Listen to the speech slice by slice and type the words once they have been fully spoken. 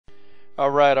All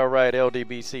right,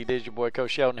 LDBC. This is your boy,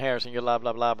 Coach Sheldon Harrison. You're live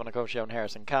on the Coach Sheldon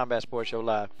Harrison Combat Sports Show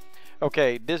Live.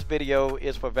 Okay, this video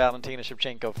is for Valentina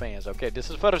Shevchenko fans. Okay, this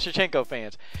is for the Shevchenko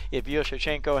fans. If you're a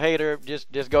Shevchenko hater,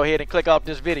 just go ahead and click off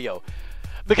this video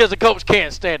because the coach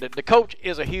can't stand it. The coach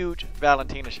is a huge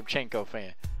Valentina Shevchenko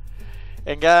fan.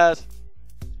 And guys,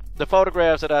 the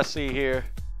photographs that I see here,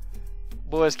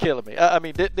 boy, it's killing me. I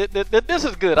mean, this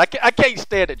is good. I can't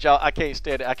stand it, y'all. I can't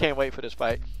stand it. I can't wait for this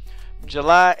fight.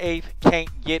 July 8th can't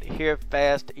get here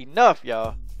fast enough,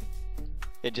 y'all.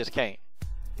 It just can't.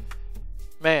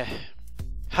 Man,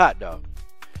 hot dog.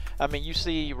 I mean, you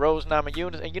see Rose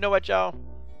Namajunas, and you know what, y'all?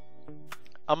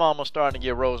 I'm almost starting to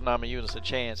give Rose Namajunas a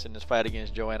chance in this fight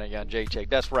against Joanna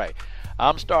Jędrzejczyk. That's right.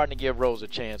 I'm starting to give Rose a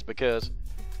chance because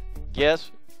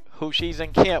guess who she's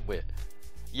in camp with?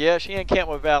 Yeah, she in camp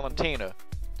with Valentina,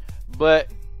 but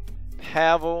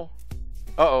Pavel,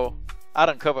 I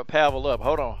done covered Pavel up.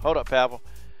 Hold up, Pavel.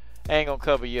 I ain't gonna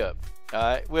cover you up.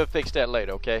 Alright, we'll fix that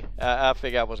later, okay? I'll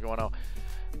figure out what's going on.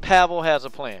 Pavel has a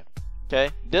plan, okay?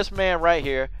 This man right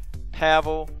here,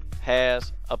 Pavel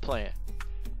has a plan.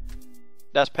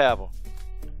 That's Pavel.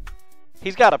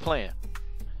 He's got a plan.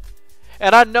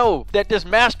 And I know that this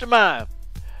mastermind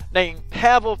named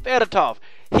Pavel Fedotov,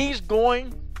 he's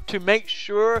going to make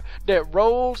sure that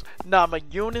Rose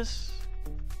Namajunas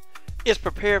is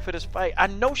prepared for this fight. I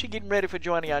know she's getting ready for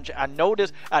Joanna Jędrzejczyk. I know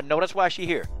this. I know that's why she's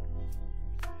here.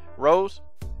 Rose,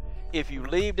 if you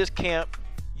leave this camp,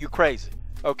 you crazy.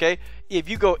 Okay? If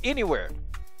you go anywhere,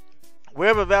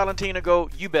 wherever Valentina go,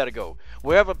 you better go.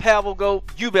 Wherever Pavel go,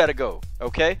 you better go.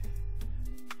 Okay?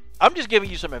 I'm just giving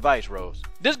you some advice, Rose.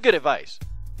 This is good advice.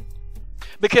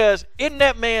 Because in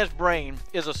that man's brain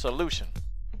is a solution.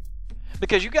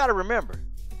 Because you got to remember,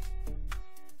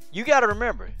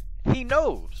 he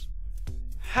knows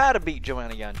how to beat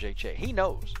Joanna Jędrzejczyk. He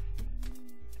knows.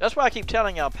 That's why I keep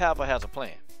telling y'all Pavel has a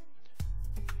plan.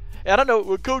 And I know,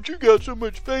 well, Coach, you got so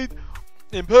much faith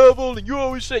in Pavel, and you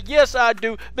always say, yes, I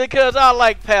do, because I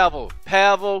like Pavel.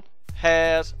 Pavel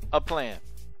has a plan.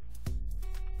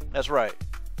 That's right.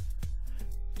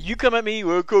 You come at me,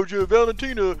 well, Coach,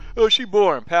 Valentina, she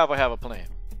boring. Pavel have a plan.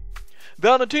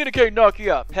 Valentina can't knock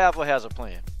you out. Pavel has a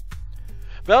plan.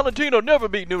 Valentina never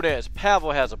beat Nunes.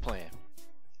 Pavel has a plan.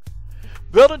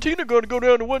 Valentina going to go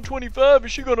down to 125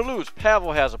 and she's going to lose.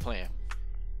 Pavel has a plan.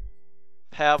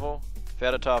 Pavel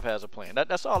Fedotov has a plan.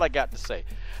 That's all I got to say.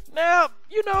 Now,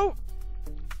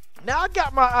 now I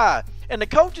got my eye. And the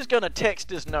coach is going to text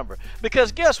this number.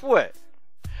 Because guess what?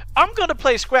 I'm going to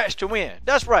play scratch to win.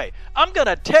 That's right. I'm going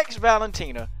to text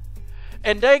Valentina.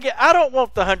 And I don't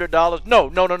want the $100.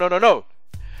 No.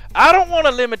 I don't want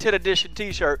a limited edition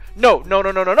t-shirt. No.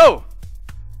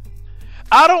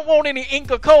 I don't want any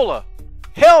Inca Cola.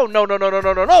 Hell no.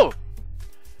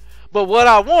 But what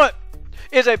I want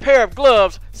is a pair of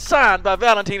gloves signed by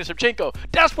Valentina Shevchenko.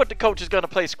 That's what the coach is going to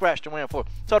play scratch to win for.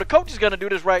 So the coach is going to do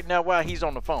this right now while he's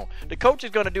on the phone. The coach is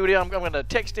going to do this. I'm going to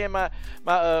text in my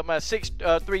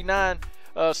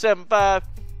 63975,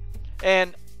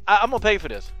 and I'm going to pay for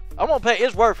this. I'm going to pay.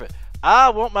 It's worth it. I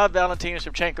want my Valentina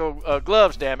Shevchenko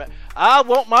gloves, damn it. I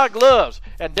want my gloves,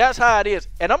 and that's how it is.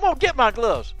 And I'm going to get my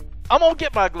gloves. I'm going to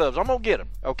get them,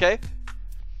 okay?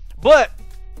 But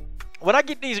when I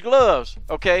get these gloves,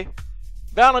 okay,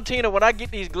 Valentina, when I get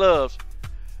these gloves,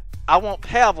 I want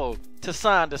Pavel to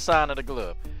sign the sign of the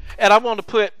glove. And I want to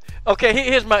put, okay,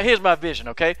 here's my vision,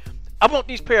 okay? I want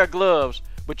these pair of gloves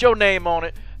with your name on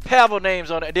it, Pavel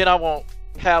names on it, and then I want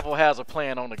Pavel has a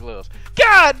plan on the gloves.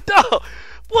 God, dog.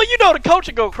 Well, the coach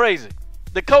will go crazy.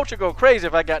 The coach will go crazy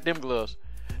if I got them gloves.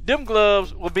 Them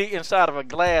gloves will be inside of a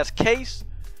glass case.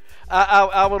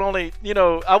 I would only,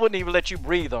 I wouldn't even let you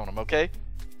breathe on them, okay?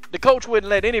 The coach wouldn't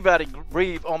let anybody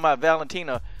breathe on my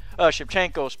Valentina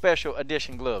Shevchenko special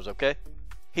edition gloves, okay?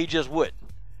 He just wouldn't.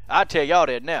 I tell y'all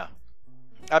that now.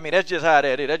 I mean, that's just how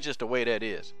that is. That's just the way that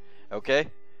is, okay?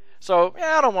 So,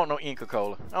 yeah, I don't want no Inca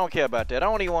Cola. I don't care about that. I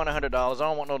don't even want $100. I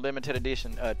don't want no limited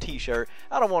edition t-shirt.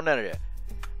 I don't want none of that.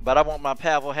 But I want my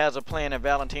Pavel has a plan and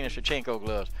Valentina Shevchenko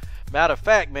gloves. Matter of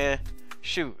fact, man,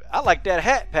 shoot, I like that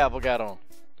hat Pavel got on.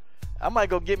 I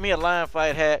might go get me a lion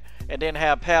fight hat and then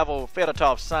have Pavel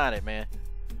Fedotov sign it, man.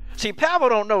 See, Pavel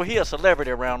don't know he a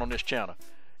celebrity around on this channel.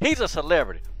 He's a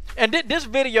celebrity. And this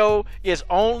video is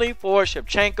only for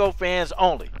Shevchenko fans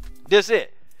only. This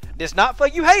it. This not for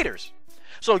you haters.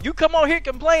 So you come on here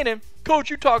complaining, Coach,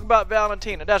 you talk about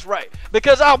Valentina. That's right.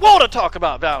 Because I want to talk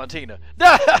about Valentina.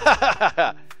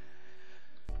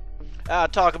 I'll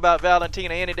talk about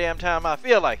Valentina any damn time I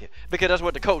feel like it, because that's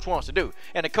what the coach wants to do.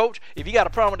 And the coach, if you got a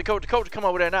problem with the coach will come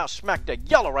over there and I'll smack that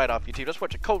yellow right off your teeth. That's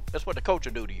what the coach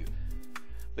will do to you.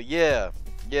 But yeah,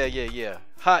 Yeah.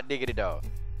 Hot diggity dog.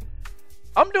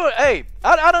 I'm doing, hey,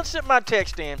 I done sent my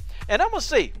text in, and I'm going to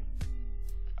see.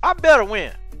 I better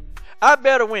win.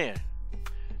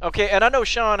 Okay, and I know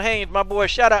Sean Haynes, my boy,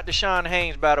 shout out to Sean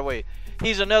Haynes, by the way.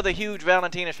 He's another huge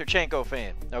Valentina Shevchenko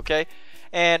fan, okay?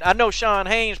 And I know Sean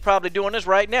Haynes probably doing this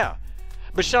right now.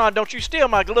 But Sean, don't you steal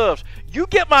my gloves. You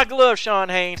get my gloves, Sean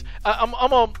Haynes. I'm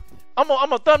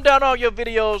gonna thumb down all your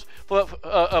videos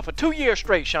for 2 years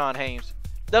straight, Sean Haynes.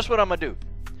 That's what I'm gonna do.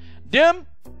 Them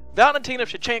Valentina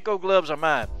Shevchenko gloves are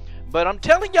mine. But I'm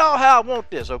telling y'all how I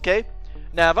want this, okay?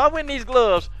 Now, if I win these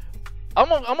gloves, I'm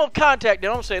gonna contact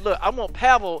them. I'm gonna say, look, I want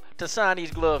Pavel to sign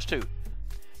these gloves too.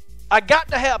 I got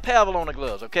to have Pavel on the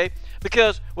gloves, okay?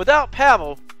 Because without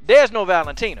Pavel, there's no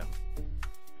Valentina.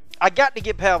 I got to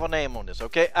get Pavel's name on this,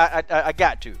 okay? I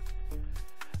got to.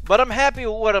 But I'm happy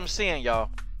with what I'm seeing, y'all.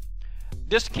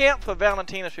 This camp for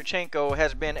Valentina Shevchenko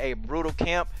has been a brutal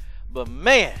camp, but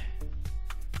man,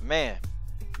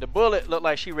 the bullet looked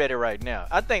like she ready right now.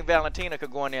 I think Valentina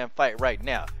could go in there and fight right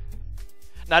now.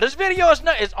 Now, this video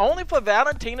it's only for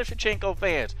Valentina Shevchenko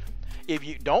fans. If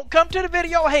you don't come to the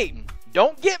video hating,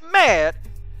 don't get mad,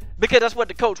 because that's what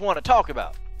the coach want to talk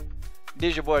about.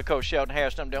 This is your boy, Coach Sheldon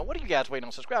Harris. What are you guys waiting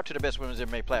on? Subscribe to the best women's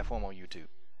MMA platform on YouTube.